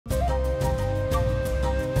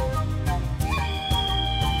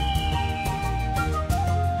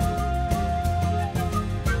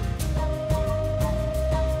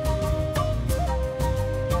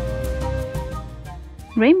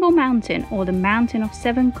Rainbow Mountain, or the Mountain of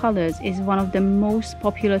Seven Colors, is one of the most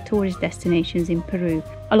popular tourist destinations in Peru.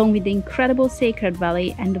 Along with the incredible Sacred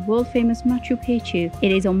Valley and the world-famous Machu Picchu,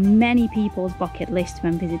 it is on many people's bucket list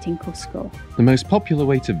when visiting Cusco. The most popular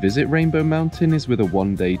way to visit Rainbow Mountain is with a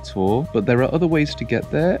one-day tour, but there are other ways to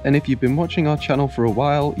get there, and if you've been watching our channel for a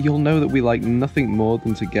while, you'll know that we like nothing more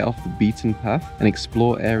than to get off the beaten path and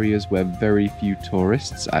explore areas where very few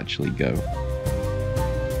tourists actually go.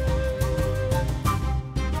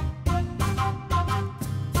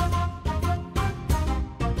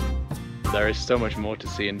 There is so much more to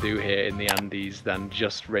see and do here in the Andes than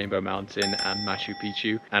just Rainbow Mountain and Machu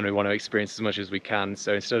Picchu, and we want to experience as much as we can.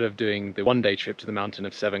 So instead of doing the one-day trip to the Mountain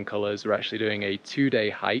of Seven Colors, we're actually doing a two-day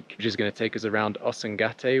hike, which is going to take us around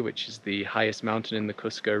Ausangate, which is the highest mountain in the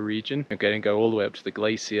Cusco region. We're going to go all the way up to the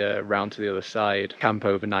glacier, around to the other side, camp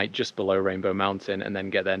overnight just below Rainbow Mountain, and then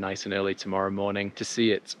get there nice and early tomorrow morning to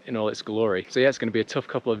see it in all its glory. So yeah, it's going to be a tough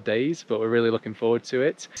couple of days, but we're really looking forward to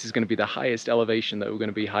it. This is going to be the highest elevation that we're going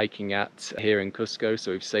to be hiking at here in Cusco,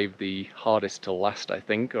 so we've saved the hardest till last, I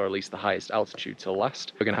think, or at least the highest altitude till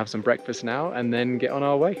last. We're gonna have some breakfast now and then get on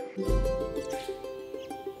our way.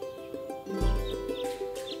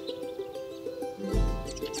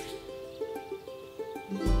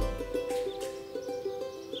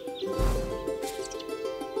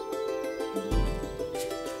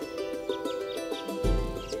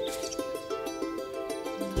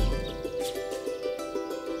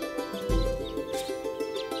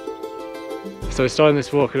 So we're starting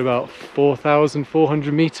this walk at about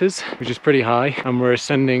 4,400 meters, which is pretty high, and we're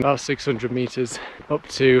ascending about 600 meters up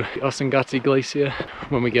to the Ausangate Glacier.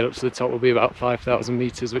 When we get up to the top, we'll be about 5,000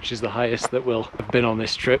 meters, which is the highest that we'll have been on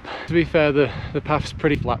this trip. To be fair, the path's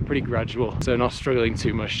pretty flat, pretty gradual, so not struggling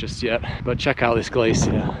too much just yet. But check out this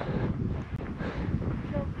glacier.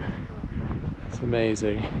 It's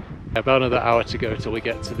amazing. About another hour to go till we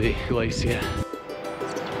get to the glacier.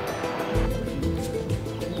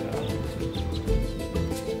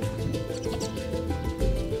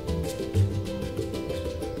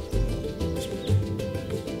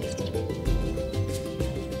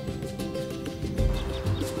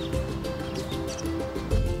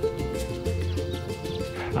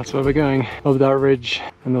 That's where we're going, up that ridge,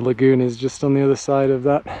 and the lagoon is just on the other side of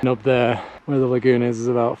that. And up there, where the lagoon is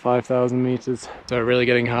about 5,000 meters. So we're really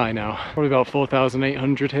getting high now. Probably about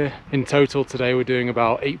 4,800 here. In total today we're doing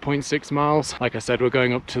about 8.6 miles. Like I said, we're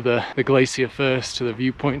going up to the glacier first, to the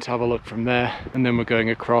viewpoint, to have a look from there. And then we're going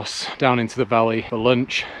across down into the valley for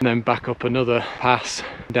lunch, and then back up another pass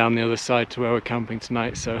down the other side to where we're camping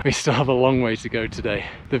tonight. So we still have a long way to go today.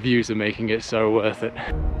 The views are making it so worth it.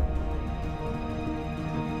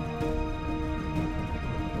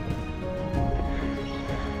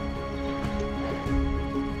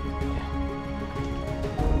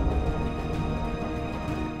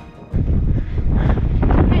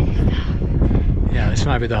 This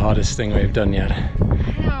might be the hardest thing we've done yet. I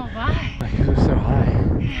don't know why. Because we're so high.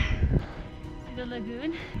 The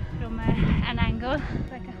lagoon from an angle,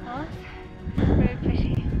 like a horse. Very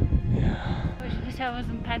pretty. Yeah. I wish I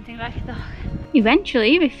wasn't panting like a dog.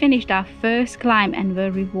 Eventually we finished our first climb and were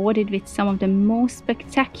rewarded with some of the most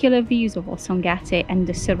spectacular views of Ausangate and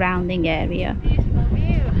the surrounding area. Beautiful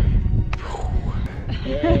view.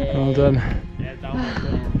 Well done. Look at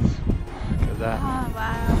that. Oh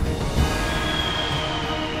wow.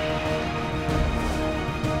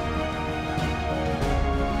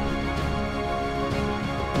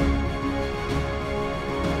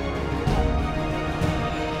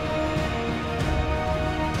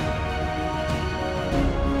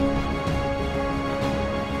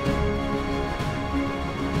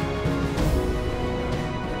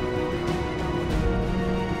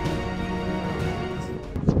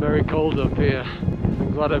 Very cold up here.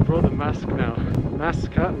 I'm glad I brought the mask now.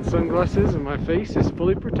 Mask, hat and sunglasses, and my face is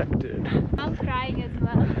fully protected. I'm crying as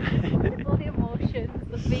well. All the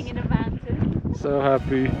emotions of being in a mountain. So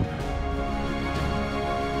happy.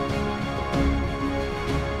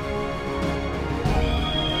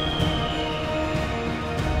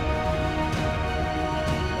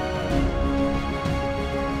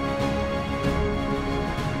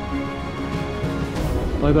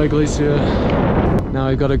 Bye bye glacier. Now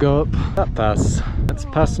I've got to go up that pass. That's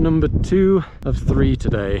pass number 2 of 3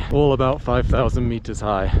 today, all about 5,000 meters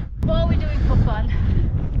high. What are we doing for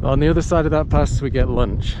fun? On the other side of that pass we get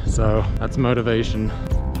lunch, so that's motivation.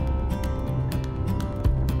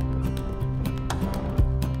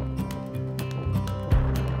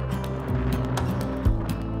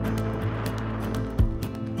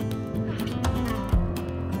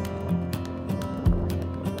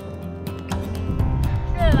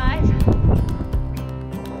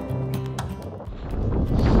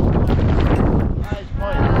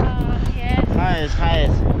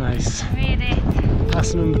 Nice. Made it.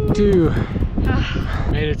 Pass number 2.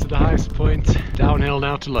 Made it to the highest point. Downhill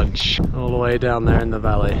now to lunch. All the way down there in the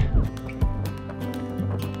valley.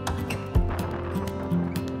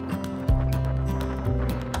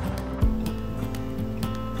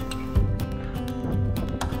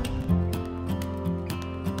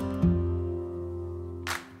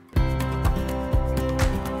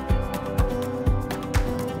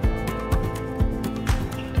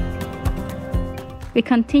 We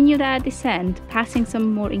continued our descent, passing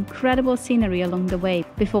some more incredible scenery along the way,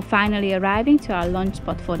 before finally arriving to our lunch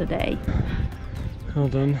spot for the day. Well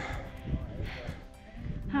done.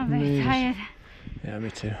 I'm very tired. Yeah, me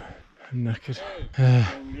too. I'm knackered.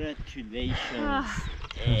 Congratulations.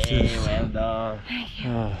 Well done.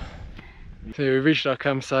 So we've reached our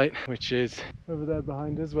campsite, which is over there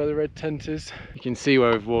behind us where the red tent is. You can see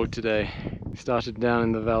where we've walked today. We started down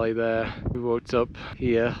in the valley there. We walked up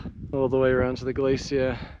here all the way around to the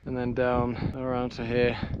glacier and then down around to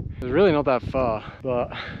here. It's really not that far,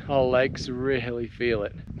 but our legs really feel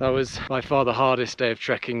it. That was by far the hardest day of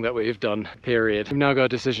trekking that we've done, period. We've now got a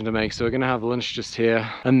decision to make, so we're going to have lunch just here,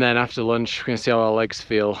 and then after lunch we're going to see how our legs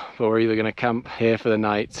feel. But we're either going to camp here for the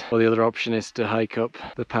night, or the other option is to hike up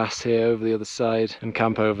the pass here over the other side and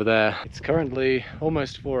camp over there. It's currently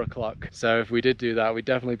almost 4 o'clock, so if we did do that, we'd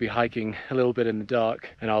definitely be hiking a little bit in the dark,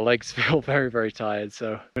 and our legs feel very, very tired,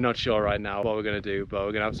 so we're not sure right now what we're going to do, but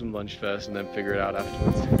we're going to have some lunch first and then figure it out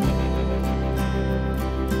afterwards.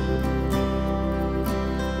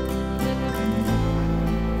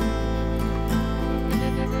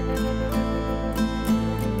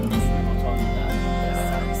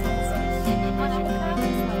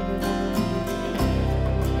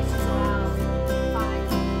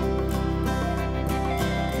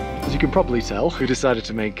 You can probably tell we decided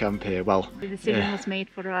to make camp here. Well, The decision was made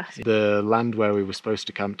for us. the land where we were supposed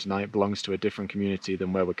to camp tonight belongs to a different community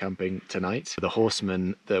than where we're camping tonight. The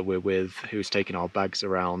horseman that we're with, who's taking our bags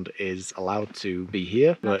around, is allowed to be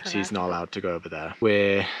here, but he's not allowed to go over there.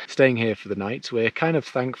 We're staying here for the night. We're kind of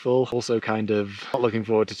thankful, also kind of not looking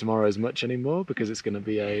forward to tomorrow as much anymore because it's going to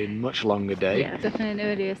be a much longer day. Yeah, definitely an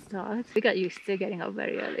earlier start. We got used to getting up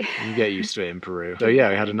very early. You get used to it in Peru. So yeah,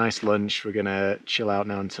 we had a nice lunch. We're gonna chill out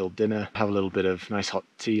now until dinner, have a little bit of nice hot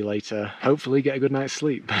tea later, hopefully get a good night's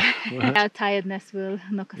sleep. Our tiredness will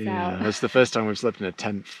knock us out. That's the first time we've slept in a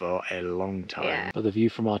tent for a long time. Yeah. But the view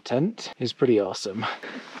from our tent is pretty awesome.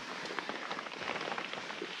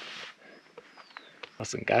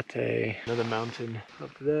 Ausangate, another mountain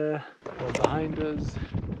up there, all behind us.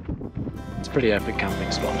 It's a pretty epic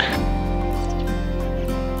camping spot.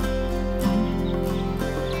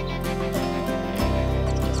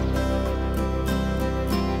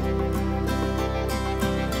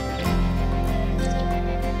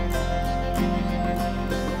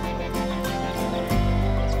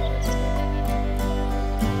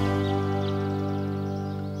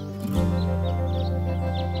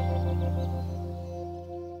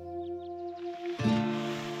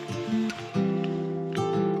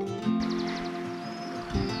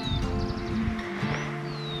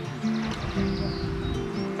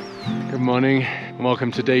 Good morning and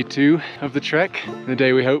welcome to day 2 of the trek, the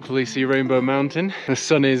day we hopefully see Rainbow Mountain. The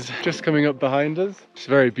sun is just coming up behind us. It's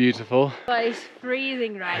very beautiful. But it's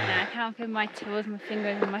freezing right now. I can't feel my toes, my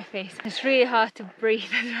fingers on my face. It's really hard to breathe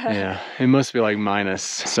as well. Yeah, it must be like minus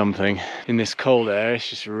something. In this cold air, it's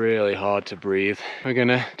just really hard to breathe. We're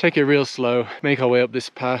gonna take it real slow, make our way up this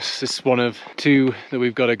pass. This is one of 2 that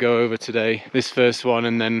we've got to go over today. This first one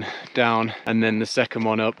and then down, and then the second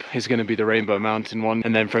one up is gonna be the Rainbow Mountain one.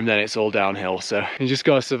 And then from then it's all downhill. So you just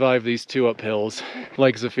gotta survive these 2 uphills.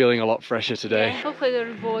 Legs are feeling a lot fresher today. Yeah, hopefully the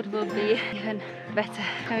reward will be even better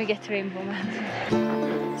when we get to Rainbow Mountain.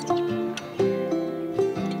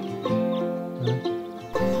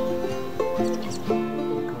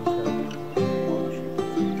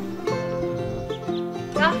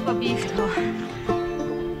 That was beautiful.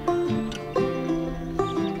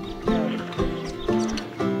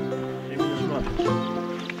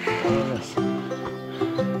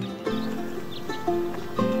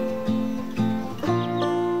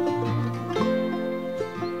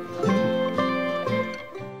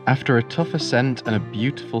 After a tough ascent and a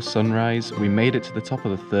beautiful sunrise, we made it to the top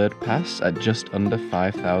of the 3rd pass at just under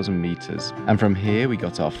 5,000 meters. And from here we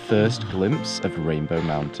got our first glimpse of Rainbow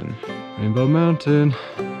Mountain. Rainbow Mountain.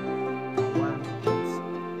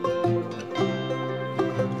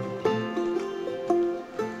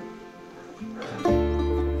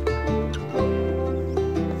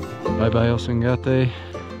 Bye bye Ausangate.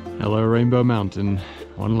 Hello Rainbow Mountain.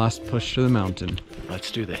 One last push to the mountain.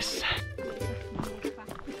 Let's do this.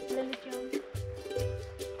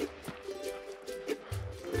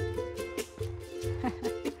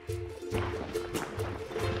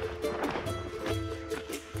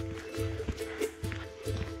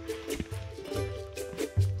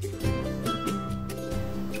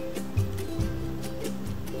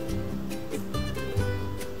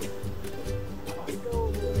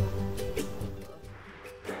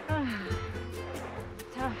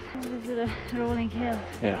 upcoming hill.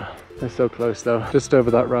 Yeah, they're so close though. Just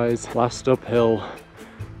over that rise, last uphill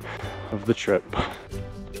of the trip.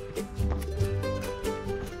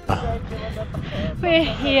 We're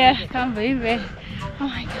here, can't believe it. Oh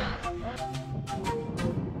my god.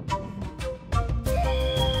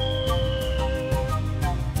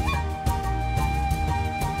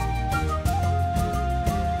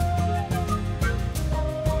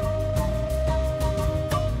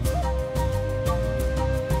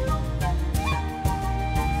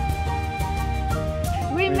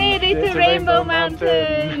 We made it to Rainbow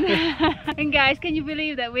Mountain! And guys, can you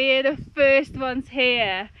believe that we're the first ones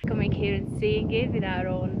here? Coming here and seeing it with our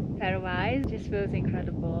own pair of eyes just feels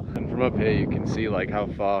incredible. And from up here you can see like how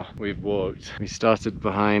far we've walked. We started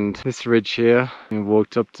behind this ridge here and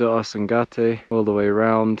walked up to Ausangate, all the way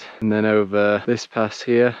around, and then over this pass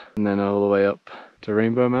here, and then all the way up to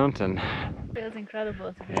Rainbow Mountain. Feels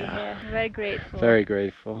incredible to be here. I'm very grateful. Very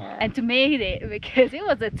grateful. And to make it, because it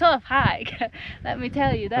was a tough hike. Let me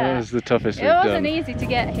tell you that. That was the toughest It we've done. wasn't easy to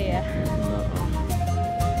get here.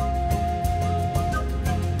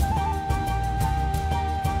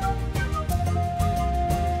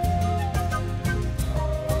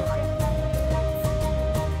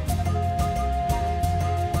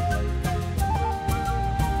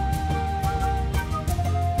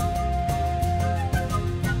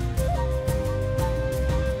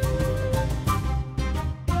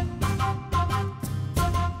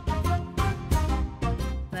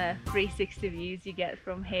 The 360 views you get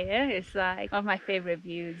from here is like one of my favorite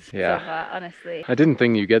views so far, honestly. I didn't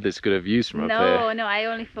think you get this good of views from up here. No, I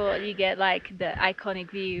only thought you get like the iconic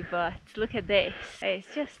view, but look at this. It's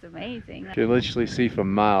just amazing. You can literally see for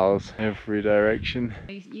miles every direction.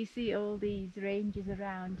 You see all these ranges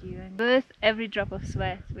around you and worth every drop of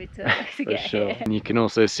sweat we took to For get sure. here. And you can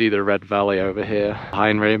also see the Red Valley over here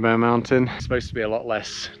behind Rainbow Mountain. It's supposed to be a lot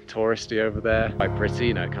less touristy over there. Quite pretty,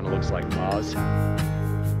 you know, it kind of looks like Mars.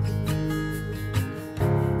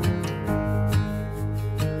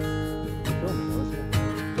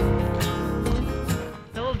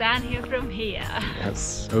 Down here from here.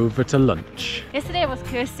 Yes, over to lunch. Yesterday I was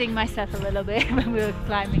cursing myself a little bit when we were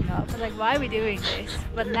climbing up. I was like, why are we doing this?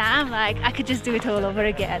 But now I'm like, I could just do it all over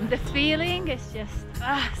again. The feeling is just,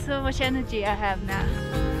 so much energy I have now.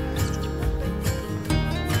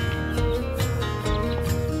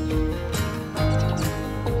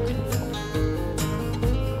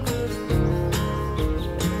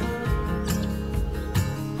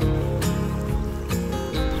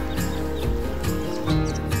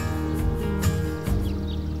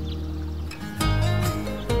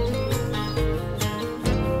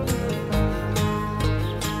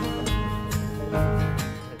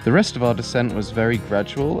 The rest of our descent was very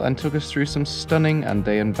gradual and took us through some stunning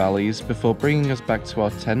Andean valleys before bringing us back to our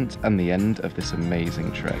tent and the end of this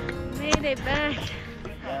amazing trek. Made it back.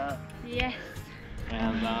 Yes.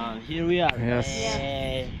 And here we are. Yes.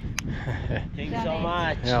 Hey. Thank you so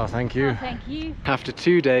much. Yeah, thank you. Oh, thank you. After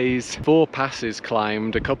 2 days, 4 passes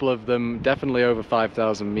climbed, a couple of them definitely over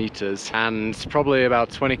 5,000 meters, and probably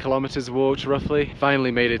about 20 kilometers walked roughly.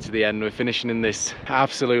 Finally made it to the end. We're finishing in this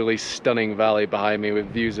absolutely stunning valley behind me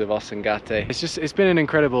with views of Ausangate. It's been an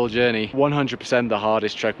incredible journey. 100% the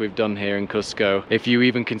hardest trek we've done here in Cusco. If you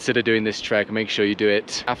even consider doing this trek, make sure you do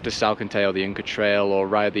it after Palccoyo or the Inca Trail, or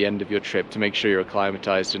right at the end of your trip to make sure you're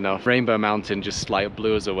acclimatized enough. Rainbow Mountain just like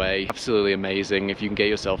blew us away. Absolutely amazing. If you can get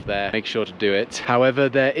yourself there, make sure to do it. However,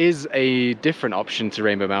 there is a different option to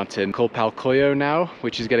Rainbow Mountain called Palccoyo now,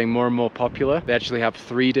 which is getting more and more popular. They actually have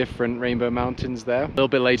 3 different Rainbow Mountains there. A little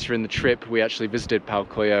bit later in the trip, we actually visited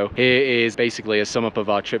Palccoyo. Here is basically a sum up of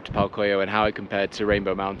our trip to Palccoyo and how it compared to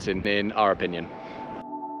Rainbow Mountain in our opinion.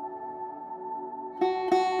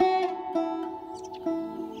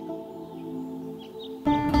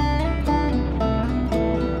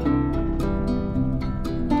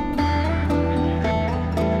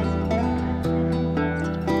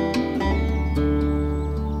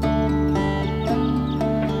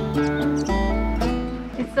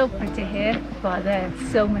 So pretty here, but there are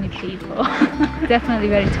so many people. Definitely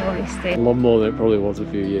very touristy. A lot more than it probably was a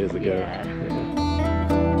few years ago. Yeah.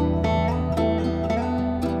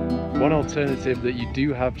 One alternative that you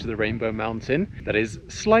do have to the Rainbow Mountain that is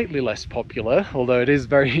slightly less popular, although it is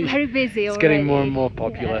very busy it's already. getting more and more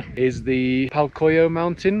popular, is the Palccoyo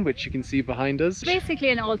Mountain, which you can see behind us. Basically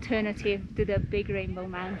an alternative to the big Rainbow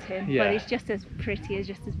Mountain, Yeah. but it's just as pretty, it's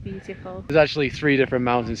just as beautiful. There's actually 3 different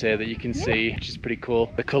mountains here that you can see, which is pretty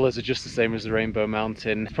cool. The colours are just the same as the Rainbow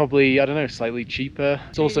Mountain. Probably, I don't know, slightly cheaper.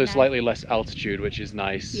 It's also nice. slightly less altitude, which is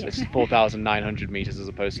nice. Yeah. It's 4,900 meters as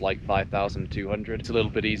opposed to like 5,200. It's a little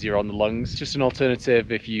bit easier on the lungs. Just an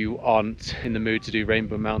alternative if you aren't in the mood to do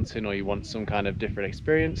Rainbow Mountain or you want some kind of different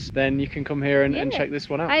experience, then you can come here and check this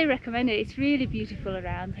one out. I recommend it. It's really beautiful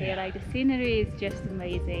around here. Like the scenery is just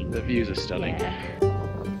amazing. The views are stunning. Yeah.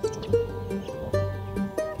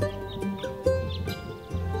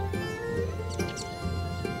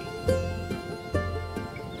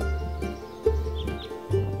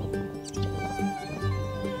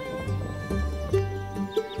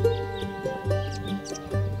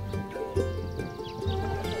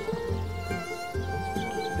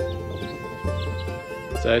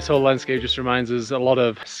 So this whole landscape just reminds us a lot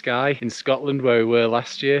of Skye in Scotland where we were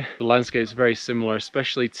last year. The landscape's very similar,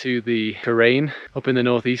 especially to the terrain up in the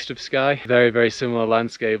northeast of Skye. Very, very similar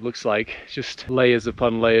landscape. Looks like just layers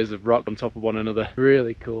upon layers of rock on top of one another.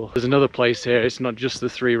 Really cool. There's another place here. It's not just the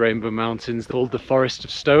 3 Rainbow Mountains, called the Forest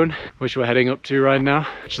of Stone, which we're heading up to right now,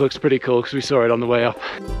 which looks pretty cool because we saw it on the way up.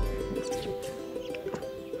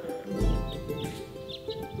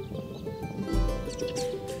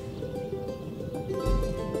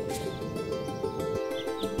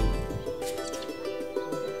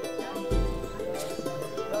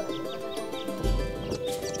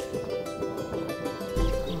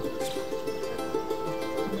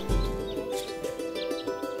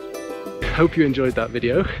 Hope you enjoyed that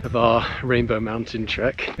video of our Rainbow Mountain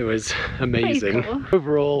trek. It was amazing. Cool.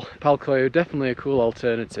 Overall, Palccoyo definitely a cool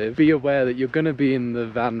alternative. Be aware that you're going to be in the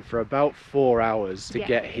van for about 4 hours to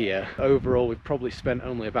get here. Overall, we've probably spent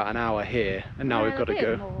only about an hour here, and now we've got to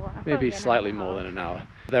go maybe slightly more than an hour.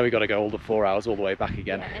 Then we've got to go all the 4 hours all the way back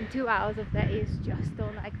again. Yeah, and 2 hours of that is just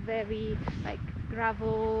on like very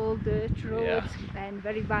gravel, dirt roads and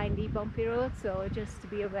very windy, bumpy roads, so just to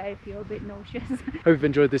be aware if you're a bit nauseous. Hope you've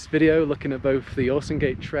enjoyed this video looking at both the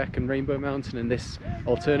Ausangate Trek and Rainbow Mountain and this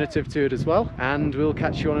alternative to it as well, and we'll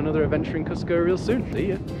catch you on another adventure in Cusco real soon. See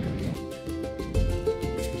ya!